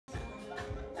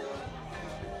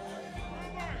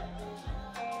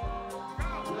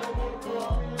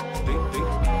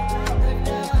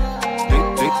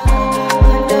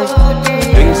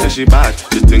she bad,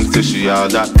 she thinks that she all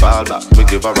that. Fall back, we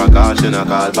give her a call, she no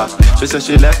call back. She said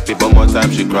she left me, but more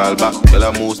time she crawl back. Girl,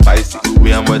 I move spicy,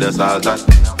 me and where the salt at.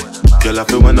 Girl, I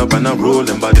feel when up and I roll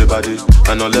them body.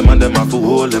 And all them and them have to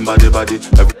hold them body.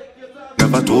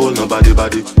 Never told nobody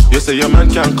body. You say your man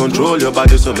can't control your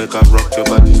body, so make her rock your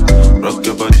body. Rock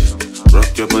your body,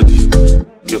 rock your body.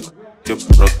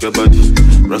 Rock your body,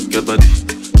 rock your body,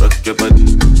 rock your body.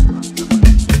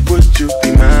 Would you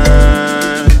be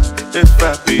mine if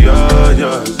I be all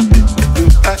yours? You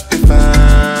act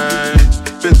divine,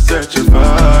 been searching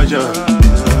for you.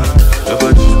 Your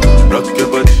body, rock your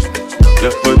body,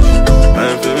 your body.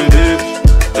 I'm feeling baby.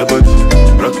 Your body,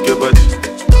 rock your body,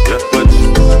 your body.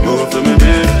 Move for me,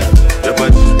 baby. Your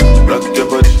body, rock your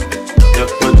body, your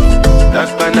body.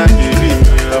 That's why I give you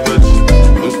your body,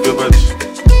 move your body,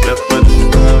 your body.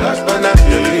 That's why I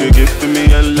feel you give to me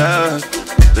your love,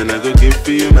 then I go give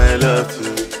for you my love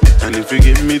too. And if you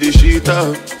give me the shit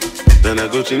up, then I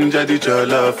go change the your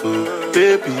love for.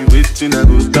 Baby, waiting I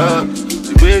go talk.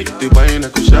 The way you the wine I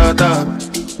go shut up.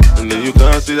 And then you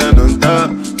can't sit down on top.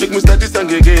 Make me start this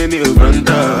song again, you run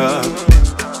down.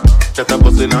 That I'm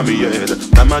busting on me head.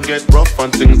 Time I get rough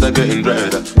and things are getting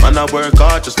dread. Man, I work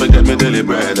hard just to get me daily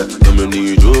bread. Don't me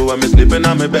need you when me sleeping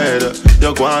on me bed.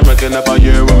 You go on making up a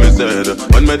year when me said.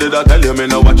 When me did I tell you me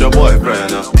now watch your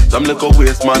boyfriend. Some little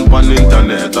waste man on the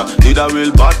internet. Need a real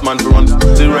Batman to run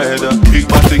the red. Big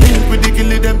body kill with the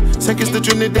kill them. Seconds to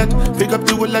Trinidad. Pick up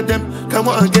the whole of them. Come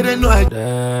on, get it right.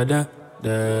 Da.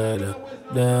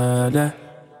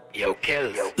 Yo, kill.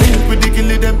 Link with the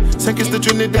kill them, seconds to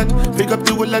Trinidad. Pick up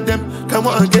the whole of them. Come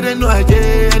on, get it right,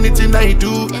 yeah. Anything I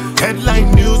do,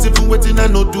 headline news. If you waiting, I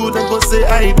no do, then go say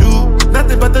I do.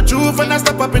 Nothing but the truth, and I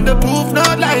step up in the booth. No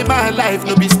lie, my life,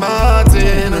 no be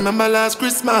smartin'. Remember last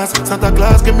Christmas, Santa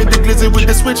Claus gave me the glizzy with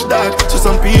the switch dog. So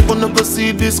some people no go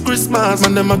see this Christmas.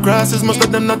 Man, them are grasses, most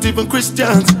of them not even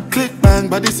Christians. Click bang,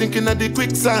 body sinking at the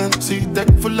quicksand. See tech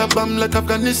full of bomb like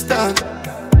Afghanistan.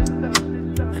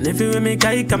 And if you with me,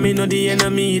 guy, come me know the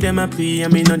enemy, them a pray,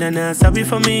 and me know they not sorry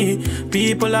for me.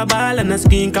 People are ball and a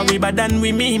skin, cause we bad than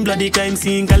we mean. Bloody crime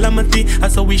scene, calamity.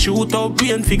 That's how we shoot out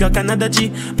brain, figure Canada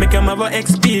G. Make them have a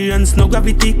experience, no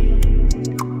gravity.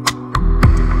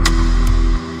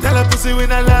 Tell a pussy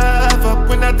when I laugh up,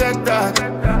 when I dead dog.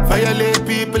 Violate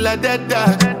people are dead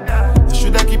dog. You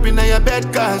shoulda keep in your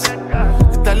bed, cause the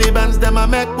Taliban's them a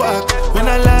make walk. When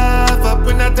I laugh up,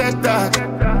 when I dead dog.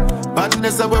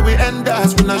 Badness is where we end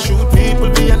us. When I shoot people,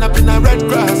 we end up in a red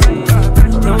grass.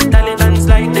 No Taliban's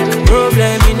like them.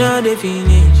 Problem in all the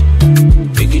finish.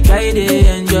 Make you try to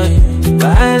enjoy.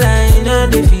 While I know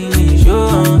the finish.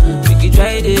 Make you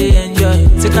try to enjoy.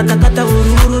 Sekata kata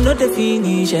uru no the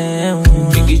finish.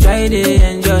 Make you try to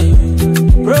enjoy.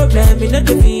 Problem in all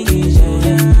the finish. So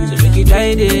make you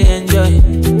try to enjoy.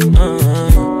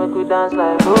 Make we dance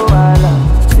like Luala.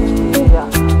 Yeah,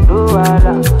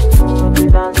 Luala.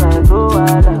 Dance like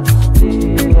Luala,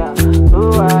 yeah,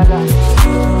 Luala.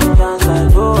 Dance like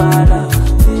Luala,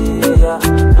 yeah,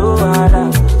 Luala.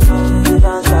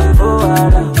 Dance like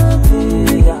Luala,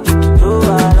 yeah,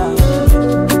 Luala.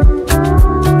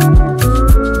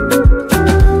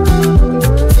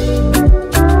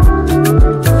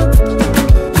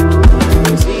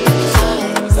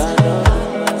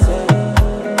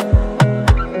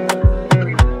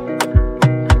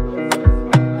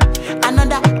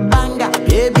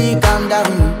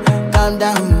 Calm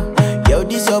down. Yo,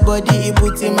 this your body, it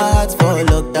puts in my heart for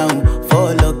lockdown,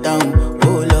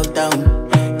 oh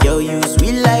lockdown. Yo, you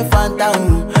sweet life,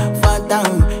 phantom.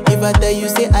 If I tell you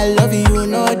say I love you, you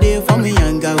know they for me,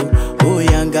 young girl, oh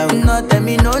young girl. No, tell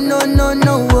me no,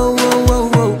 oh.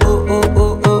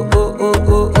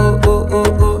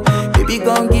 Baby,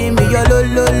 come give me your lo.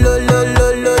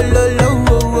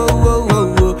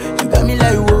 You got me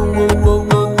like whoa.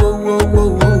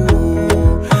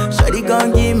 Shawty,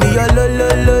 come give me your lo.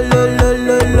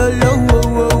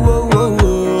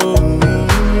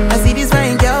 I see this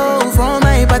fine girl from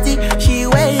my party, she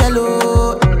wear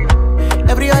yellow.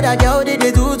 Every other girl they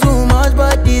do too much,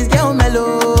 but this girl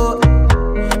mellow.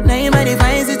 Now in my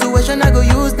divine situation, I go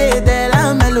use they tell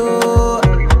I'm mellow.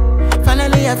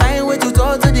 Finally I find way to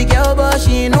talk to the girl, but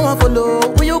she ain't no one follow.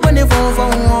 When you gonna phone for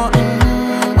one?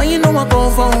 When you know I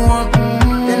come for one?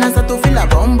 Then I start to feel a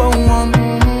bum one.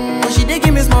 But she dey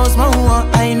give me small one.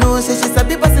 I know, say she's a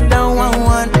bit pass it down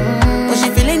one. But she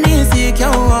feeling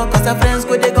insecure, cause her friends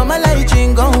could they come my light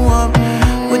ring go on.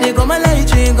 Could they come my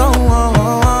light ring go on.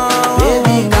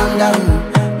 Baby, calm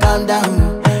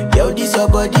down. Yo, this your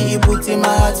body, it puts in my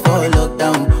heart for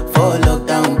lockdown, oh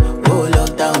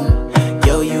lockdown.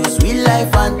 Yo, you sweet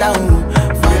life, phantom.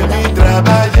 Baby,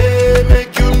 trabaje,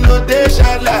 make you know they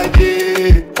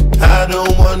shalaje.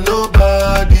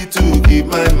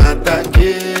 my matter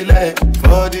kill.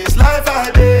 For this life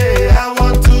I live, I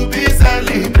want to be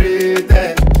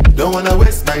celebrated. Don't wanna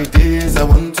waste my days, I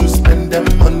want to spend them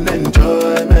on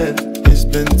enjoyment. It's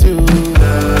been too long,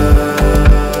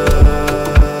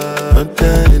 but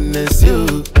then it's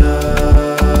you.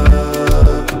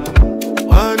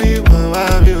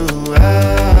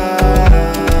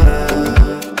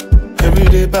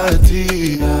 Everyday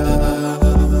party.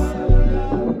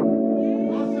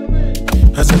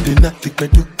 As I did not think I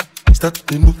do, start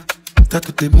to move,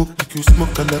 like you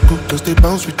smoke and I go. Just they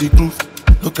bounce with the groove,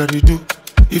 no carry do.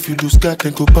 If you lose God,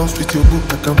 then go bounce with your group.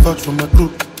 I can vouch for my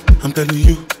group, I'm telling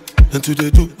you. And to they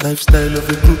do, lifestyle of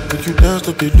a group. Make you dance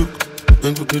to the look,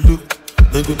 then go the look,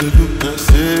 then go the look. I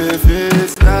say if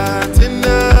it's not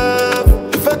enough,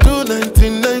 if I do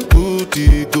 99 good,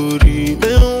 it go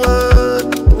remain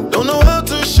one. Don't know how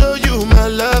to show you my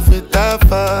love without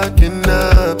fucking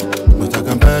up, but I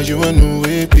can buy you a new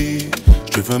baby,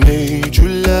 straight from me, true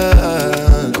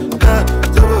love.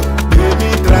 Baby,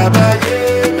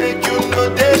 trabaye, make you know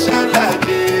they shall like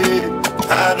it.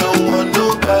 I don't want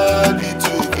nobody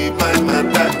to keep my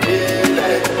matter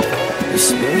dead. It's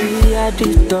slowly at the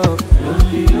top.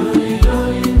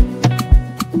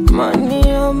 Money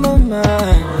on my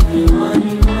mind.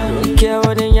 Don't care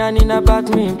what they yarning about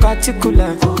me in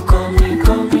particular. Come me.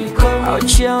 Out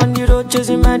here on the road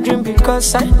chasing my dream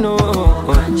because I know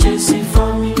chasing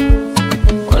for me.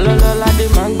 Ololola de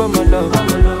mango my love.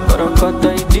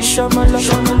 Orokoto idisho my love.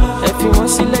 If you want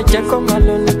to let Jack come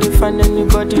alone, no dey find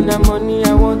anybody na money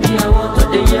I want.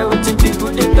 But they hear what the people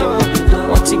they love.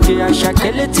 Want to get a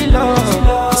shakeleti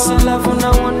love. It's a love when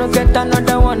I wanna get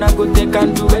another one. I go take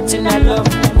and do waiting I love.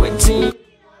 Waiting,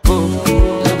 oh,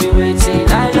 no be waiting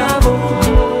I love,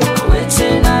 oh.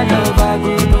 Waiting I love, I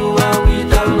go do what we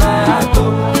done my heart,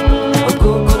 oh.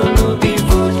 Okokoro no be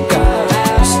vodka,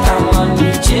 Mr.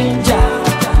 Money Ginger.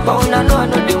 But when I know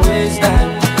the ways that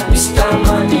Mr.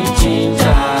 Money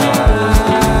Ginger.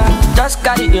 Just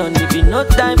carry on, if you no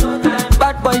time.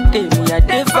 Bad boy day, me I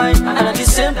dey fine. And at the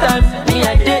same time, me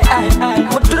I dey high.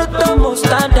 But to the top,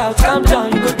 stand out, calm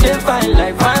down. You go dey fine,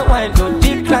 like fine wine, don't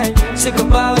decline. Sick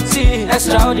about it,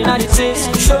 extraordinary things.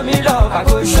 Show me love, I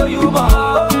go show you more.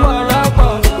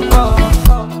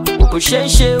 Go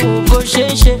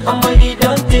shake, I'm only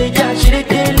don't take ya. She dey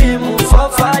daily move for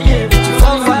fire, yeah.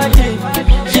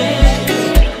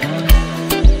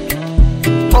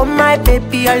 Oh my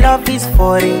baby, your love is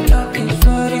foreign.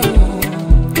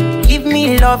 Give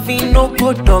me loving, no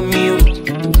good on you.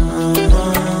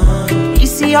 You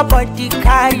see your body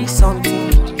carry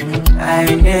something I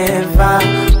never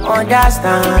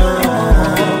understand.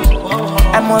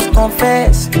 I must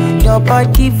confess, your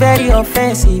body very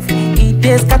offensive. It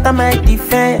is scatter my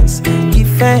defense,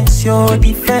 yo.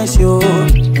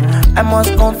 I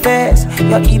must confess,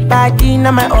 your body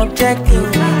not my objective.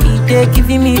 It is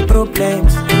giving me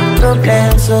problems,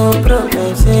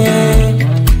 yeah.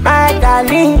 My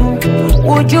darling,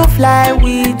 would you fly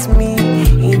with me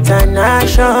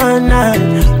international?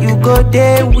 You go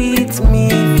there with me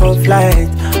for flight.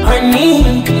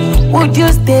 Honey, would you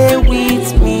stay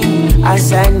with me?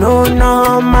 As I know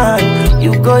no man,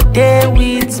 you go there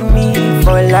with me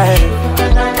for life.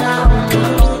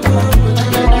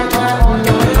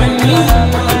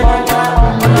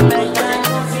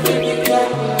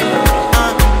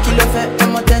 Kilo fait un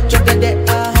motet choqué,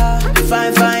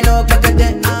 fine, oh, paquete,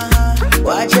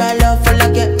 watch your love for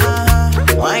like it,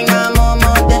 why not more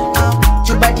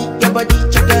your body,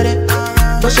 chocolate,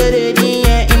 push it in,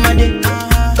 yeah, in my day,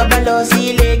 kabalo,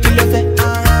 see, kilo fait,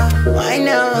 why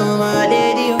now, my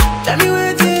lady, tell me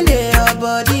what's in your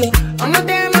body, I'm not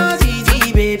damn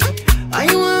easy, baby, and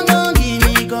you want to give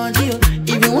me control,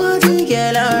 if you want to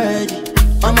get already,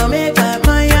 I'ma make up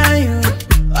my you,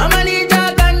 I'ma need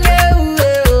that and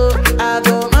I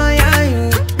go my you,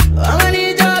 I'ma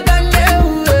need that and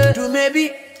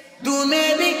do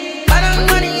maybe, I don't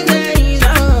want it,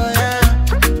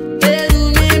 yeah, do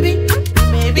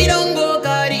maybe don't go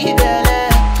carry belly,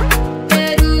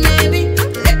 yeah, do maybe,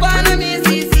 let go on me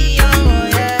see,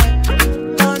 yeah,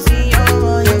 don't see,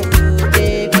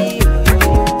 baby,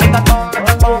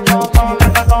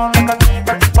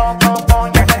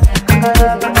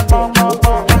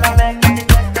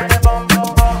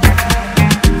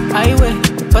 highway,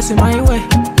 passing my way.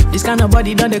 This kind of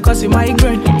body done they cause you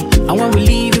migraine. And when we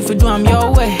leave, if we do, I'm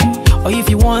your way. Or if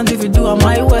you want, if you do, I'm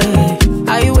my way.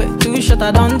 Highway, too short,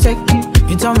 I don't take.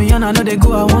 You tell me, and I know they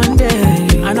go out one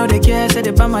day. I know they care, say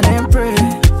they buy my damn pray.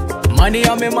 Money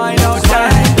on me mind all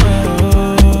time.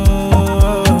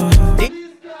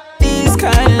 This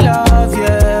kind of love,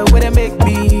 yeah, where they make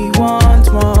me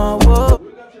want more. Whoa.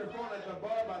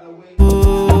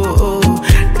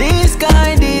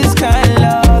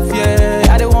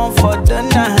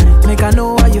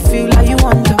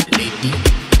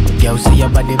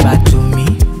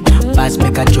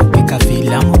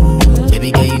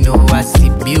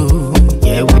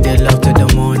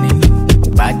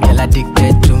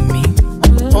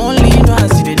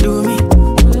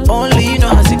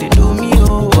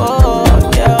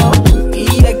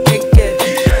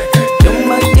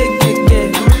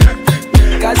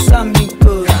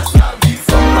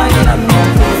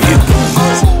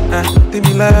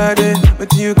 Lade,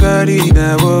 but you carry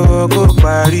na go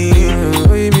party.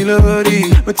 Oh, me lordy,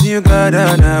 but you got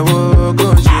na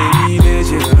go shame me.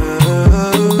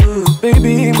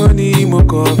 Baby, money mo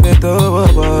come better.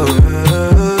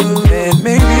 And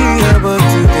maybe I'm about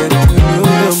to get to know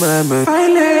your mama. My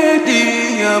lady,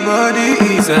 your body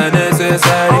is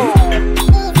unnecessary.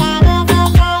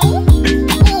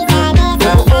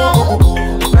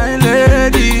 My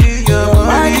lady, your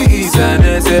body is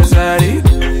unnecessary.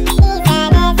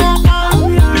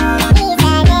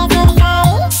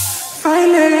 My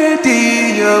lady,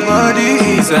 your body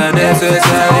is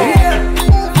unnecessary.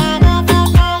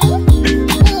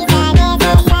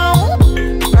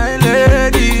 My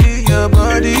lady, your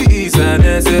body is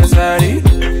unnecessary.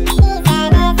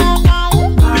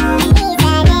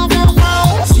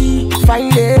 See, fine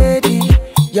lady,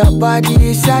 your body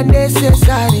is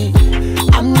unnecessary.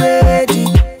 I'm ready.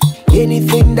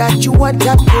 Anything that you want,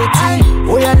 I'm ready.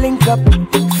 Oh, yeah, link up,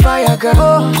 fire girl.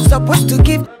 Oh, supposed to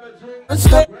give,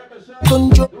 stop,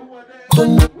 don't you.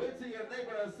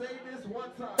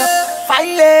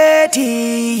 Fine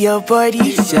lady, your body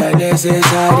is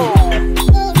unnecessary.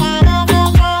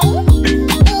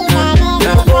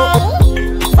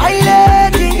 Fine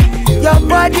lady, your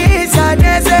body is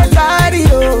unnecessary.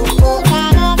 Oh,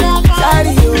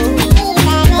 sorry, oh.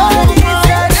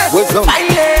 Fine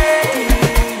lady.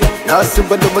 Now,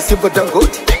 Simba, no more Simba, don't go.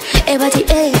 Everybody,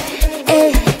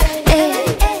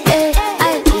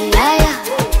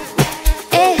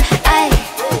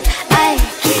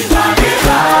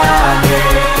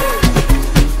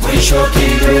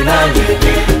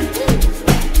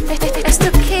 it's the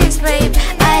kids, babe.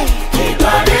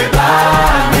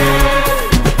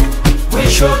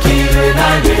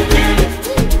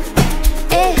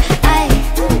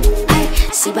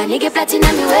 See my nigga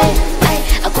platinum me way.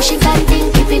 I push it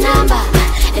canting, keep it number.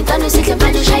 And don't you see the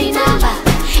man shine number.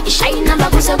 It's shine number,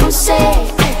 busa busa.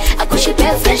 I push it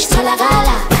fresh to la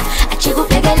gala. I chigu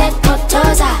pegele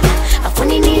totoza. I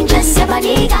funny ninja seba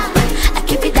nigga. I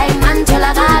keep it diamond to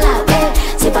la gala.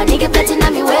 See my nigga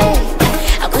platinum me way.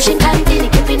 I push it canting,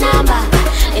 keep it number.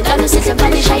 And don't you see the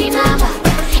man shine number.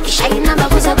 It's shine number,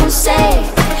 busa busa.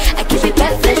 I keep it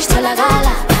fresh to la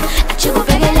gala. I chigu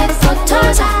pegele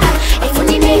totoza. I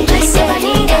funny ninja seba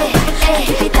nigga.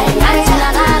 Keep it diamond to la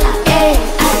gala.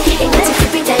 Keep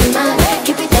it diamond,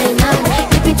 keep it diamond,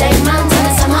 keep it diamond.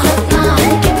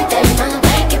 Keep it diamond,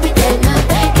 keep it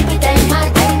diamond, keep it diamond.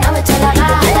 Now it's all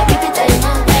about. Keep it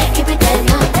diamond, keep it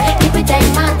diamond, keep it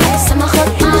diamond. Summer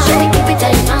hot man, keep it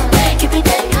diamond, keep it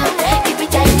diamond, keep it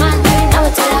diamond. Now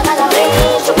it's all about.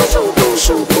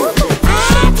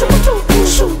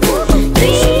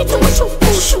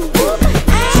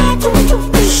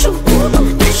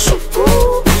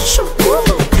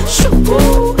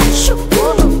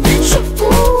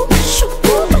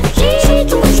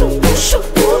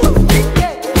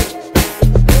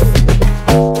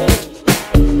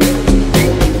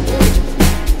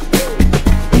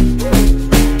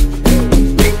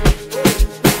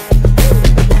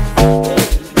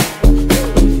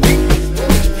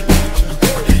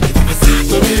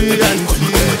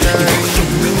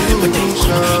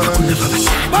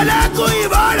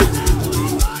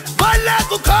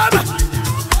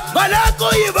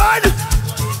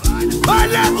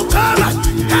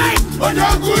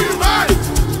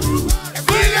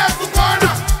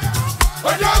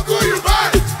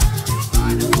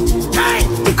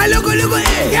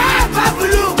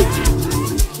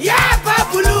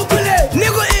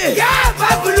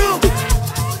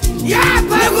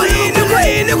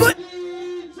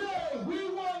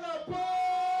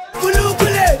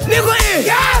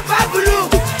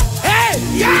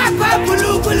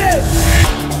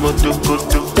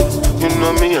 You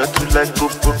know me, I do like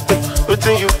go-go.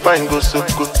 Everything you find go so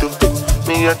good.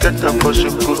 Me, I get up for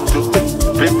shukutu.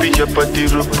 Baby, your body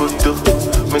roboto.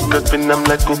 Make up and I'm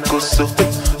like Kokoso.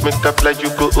 Make up like you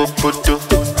go Obodo.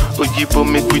 Oyibo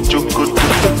make we jokoto.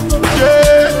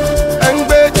 Yeah, and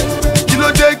bed.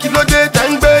 Kilo day,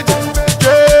 tang bed.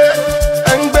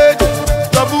 Yeah, and bed.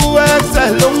 Double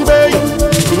XL, long bay.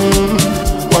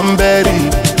 One berry.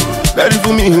 Berry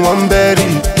for me, one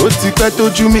berry. Ó ti pẹ́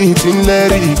tójú mi ti ń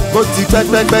lẹ́rì. Ó ti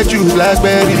pẹ́ jù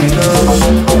blackberry lọ.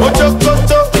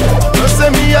 Ojokoto, ló ṣe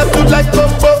mi yẹ tún like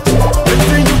gbogbo.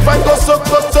 Wetin you find go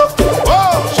sokoto.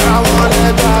 Ṣàwọn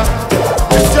lẹ́gbà.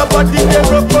 It's your body dey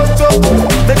rokoto.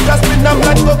 Make us spin am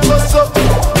like kokoso.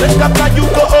 Make up like you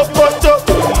go opoto.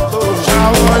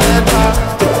 Ṣàwọn lẹ́gbà.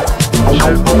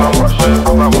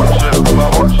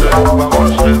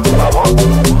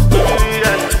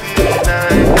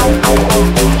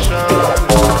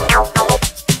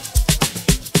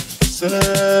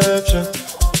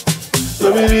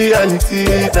 me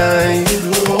reality, time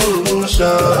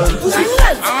illusion.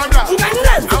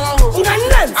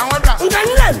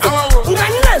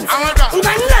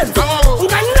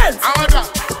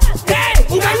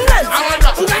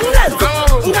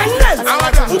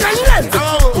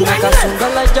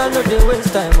 No dey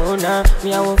waste time, oh nah.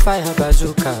 Me I want fire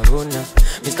bazooka, oh nah.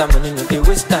 Mr. Money no dey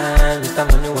waste time. Mr.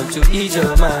 Money want to ease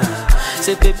your mind.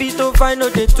 Say baby don't find no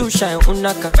dey too shine,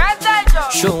 unaka.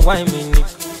 Show why me ni.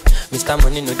 Mr.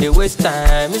 Money no dey waste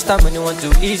time. Mr. Money want to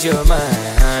ease your mind.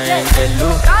 Hello,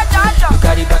 you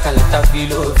carry back a lot of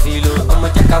filo. I'ma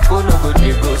check a phone, no go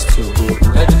dey ghost you.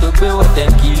 Ready to pay what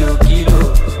 10 kilo.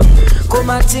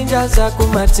 Kumatingaza,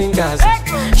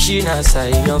 Shina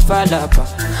sayon falapa.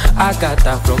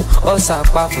 Agata from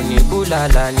Osapa funi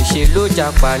bulala. Nishe lo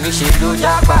japa.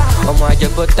 Omo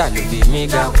ajebota lo be mi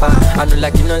gapa. I no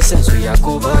like the nonsense we a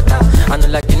go butter.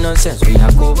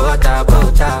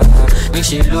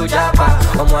 Nishe lo japa.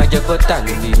 Omo ajebota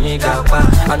lo be mi gapa.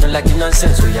 I no like the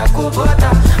nonsense we a go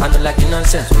butter.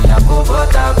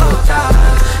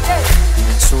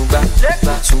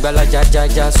 Sunga la ja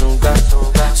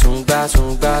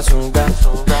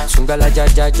sunga la ja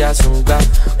sunga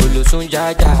ulu sunga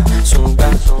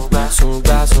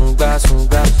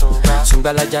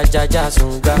la ja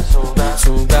sunga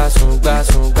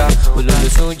ulu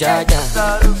sunga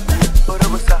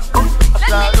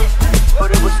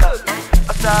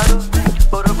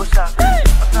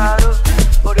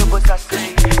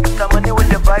Mr. Money with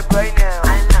the vibe right now.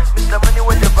 Mr. Money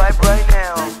with the vibe right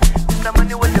now. Mr.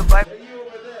 Money with the vibe.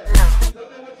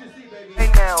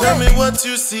 Tell me what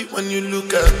you see when you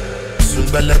look at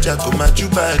Sungbala Jako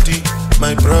Majubadi.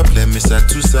 My problem is I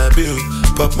too sabi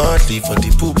Pop Marley for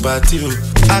the pool party.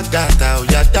 Agata o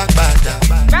ya dagbada.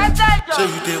 So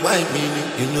you dey white me,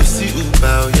 you know see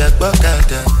Uba o ya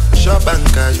gbokada. Shop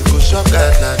banka, you go shop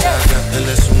gada.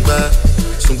 Ele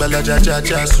Sungbala ja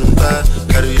Sumba.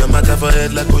 Carry your matter for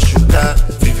head like Oshuka.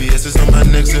 VVS is on my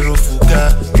neck, zero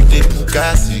fuga. You dey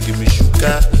Bugatti, give me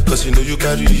sugar. Cause you know you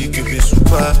carry, give me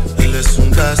super. Ele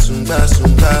Sunga.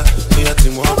 Oya ti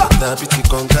mo bata biti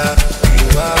konga.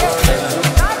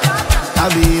 I'll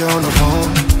be on the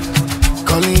phone,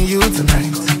 calling you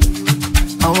tonight.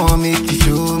 I wanna make you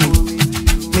show me,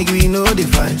 make we know the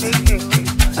fight.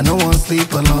 I don't wanna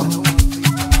sleep alone,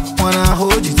 wanna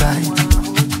hold you tight,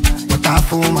 but I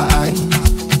fool my eyes,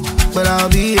 but I'll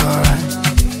be alright.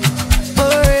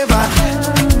 Forever,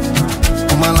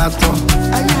 on my laptop,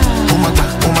 on my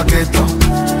keto,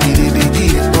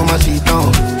 on my sheet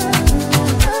on.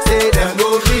 Say them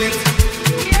go feel it,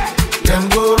 them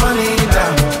go run it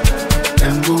down,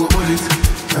 them go hold it,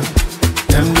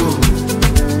 them go.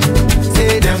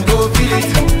 Say them go feel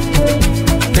it,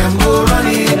 them go run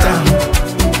it down,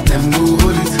 them go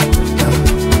hold it,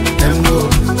 them go.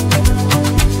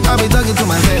 I be talking to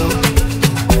myself,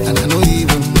 and I don't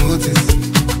even notice.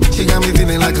 She got me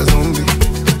feeling like a zombie,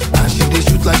 and she dey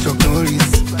shoot like Chuck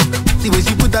Norris. The way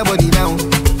she put that body down,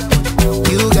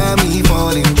 you got me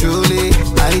falling truly.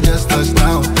 I just touched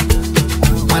down.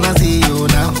 When I see you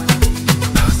now,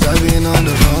 I've on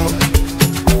the phone,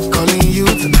 calling you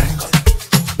tonight.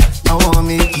 I wanna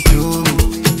make you show me,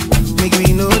 make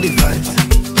me know the fight.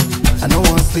 I don't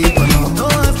wanna sleep alone,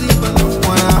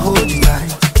 wanna hold you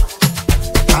tight.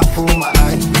 I fool my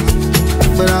eyes,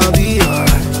 but I'll be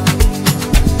alright.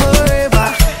 Forever,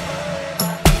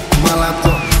 my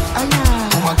laptop,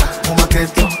 on my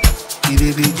keto,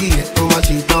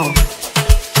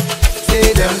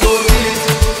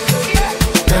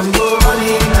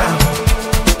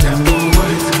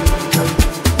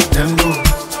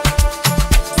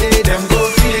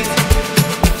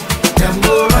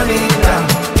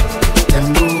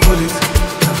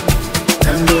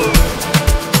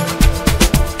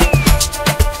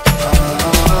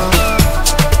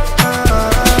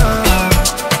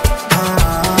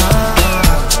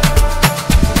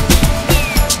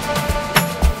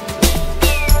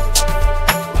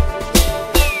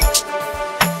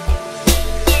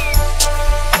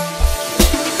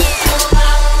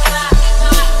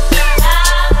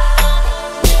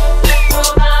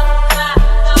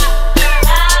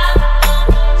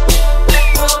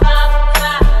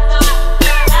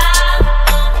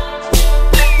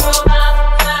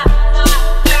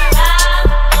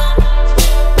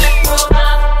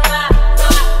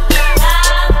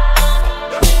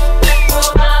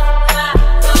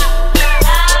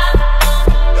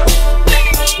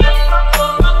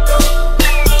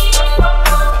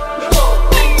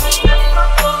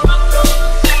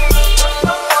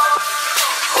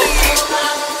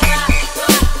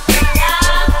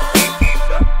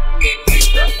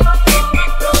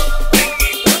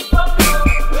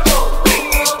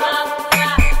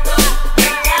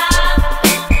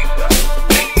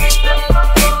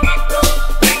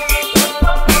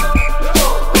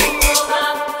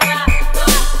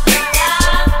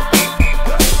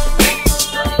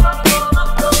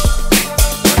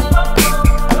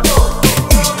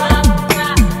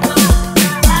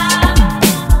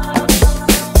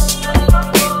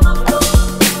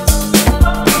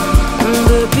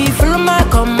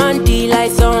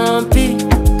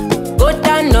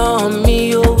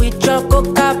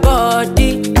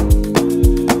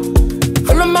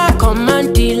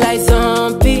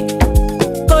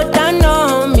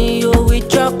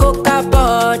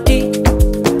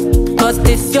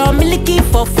 milky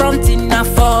for front enough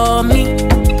for me.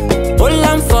 Hold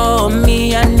on for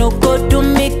me, I no go do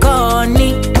me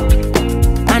corny.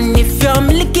 And if you're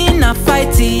milking a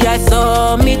fighty, I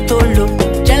saw me to look.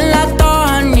 Gelato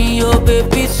honey, oh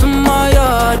baby,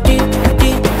 sumoyo deep.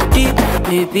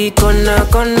 Baby,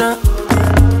 kona.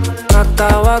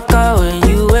 Waka when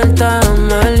you enter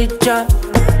my licha.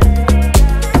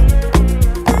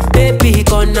 Baby,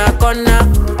 kona.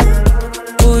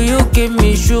 Will you give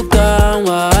me sugar?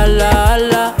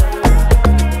 Wahala.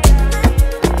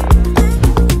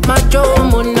 Macho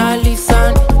Mona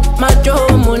Lisa, Macho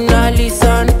Mona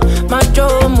Lisa,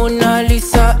 Macho Mona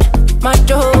Lisa,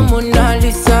 Macho Mona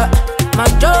Lisa,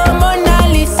 Macho Mona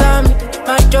Lisa,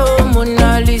 Macho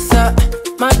Mona Lisa,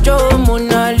 Macho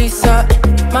Mona Lisa,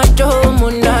 Macho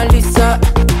Mona Lisa.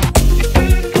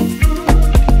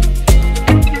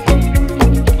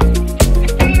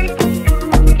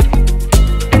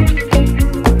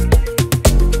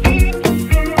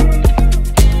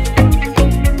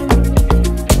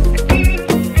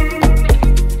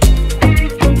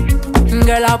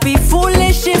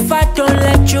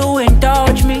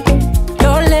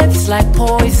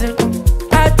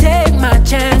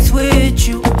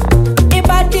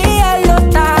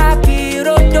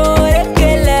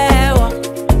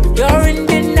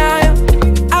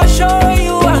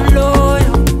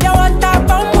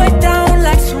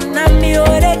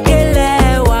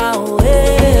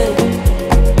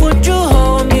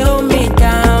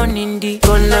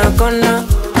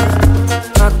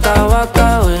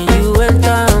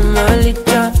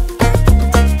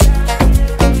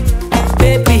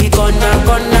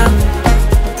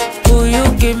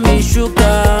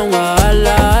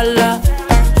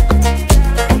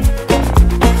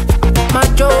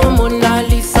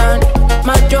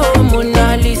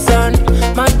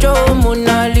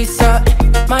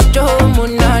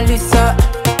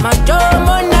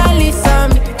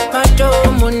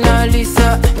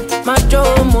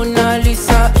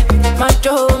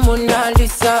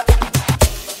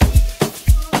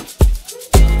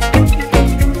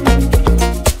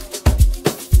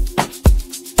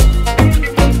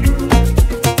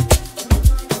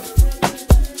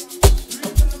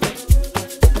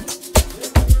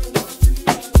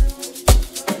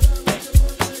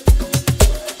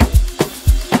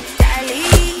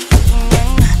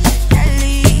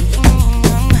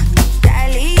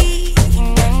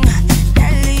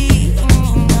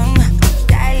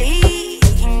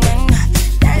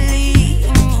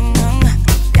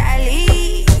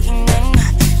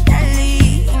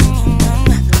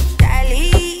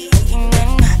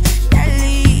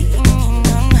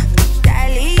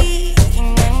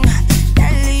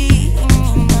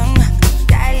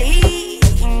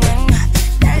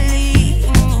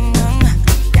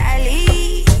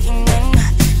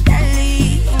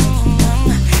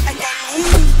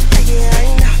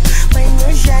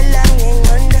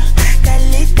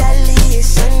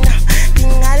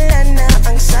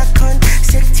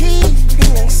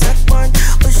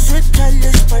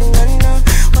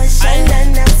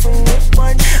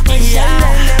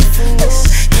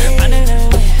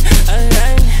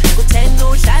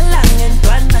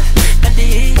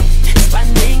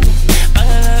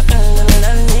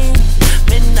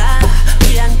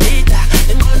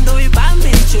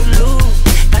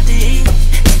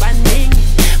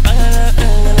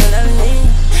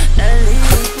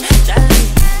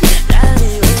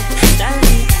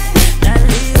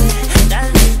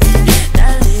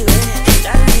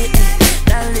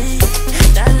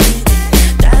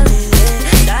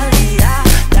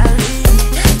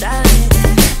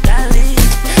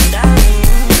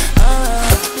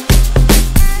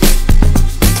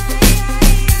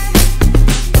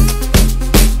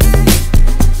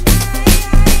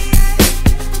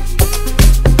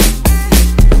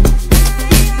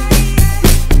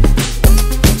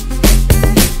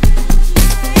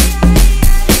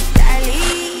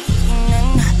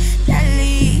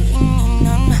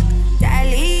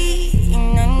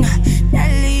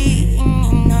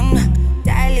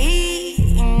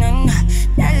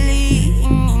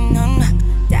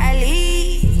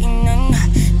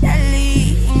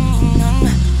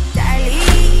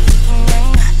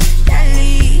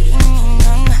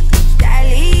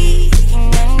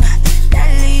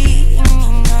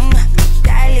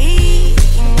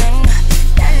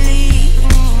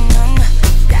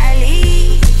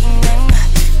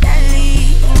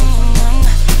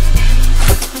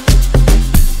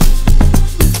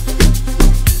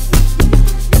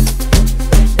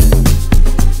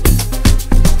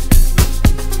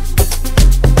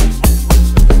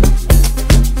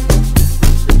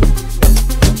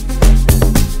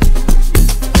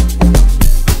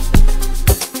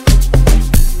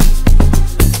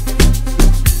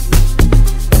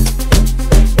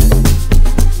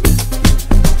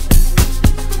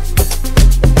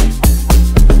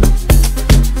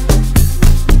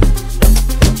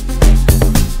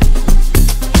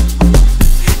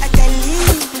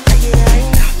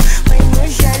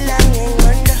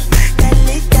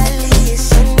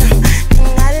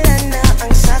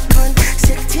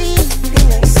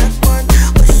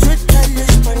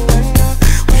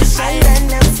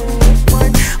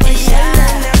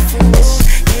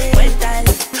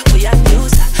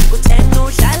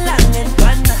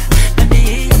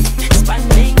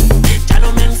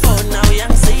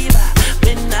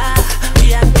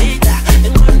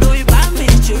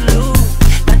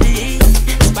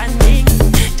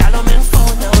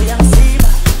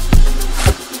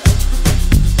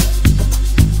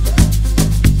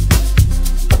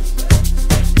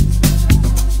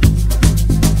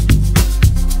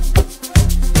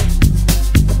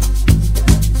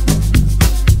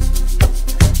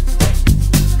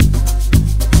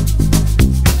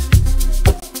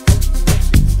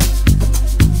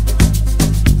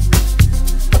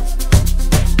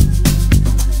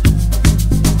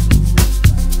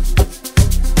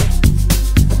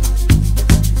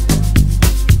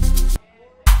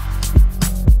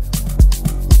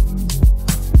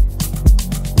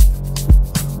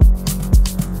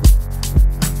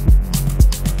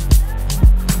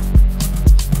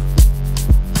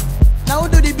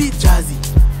 Jazzy.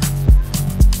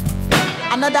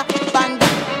 Another banger.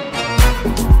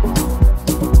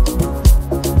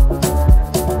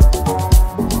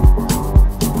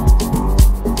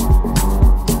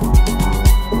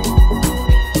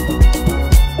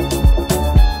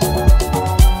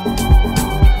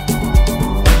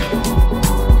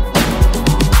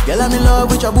 Girl, I'm in love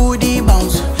with your booty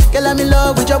bounce. Girl, I'm in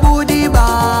love with your booty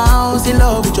bounce. In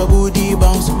love with your booty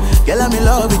bounce. Girl, I'm in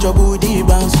love with your booty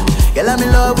bounce. Girl, I'm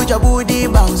in love with your booty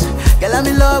bounce. Girl, I'm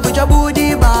in love with your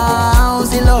booty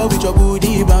bounce. In love with your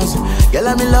booty bounce. Girl,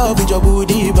 I'm in love with your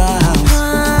booty bounce.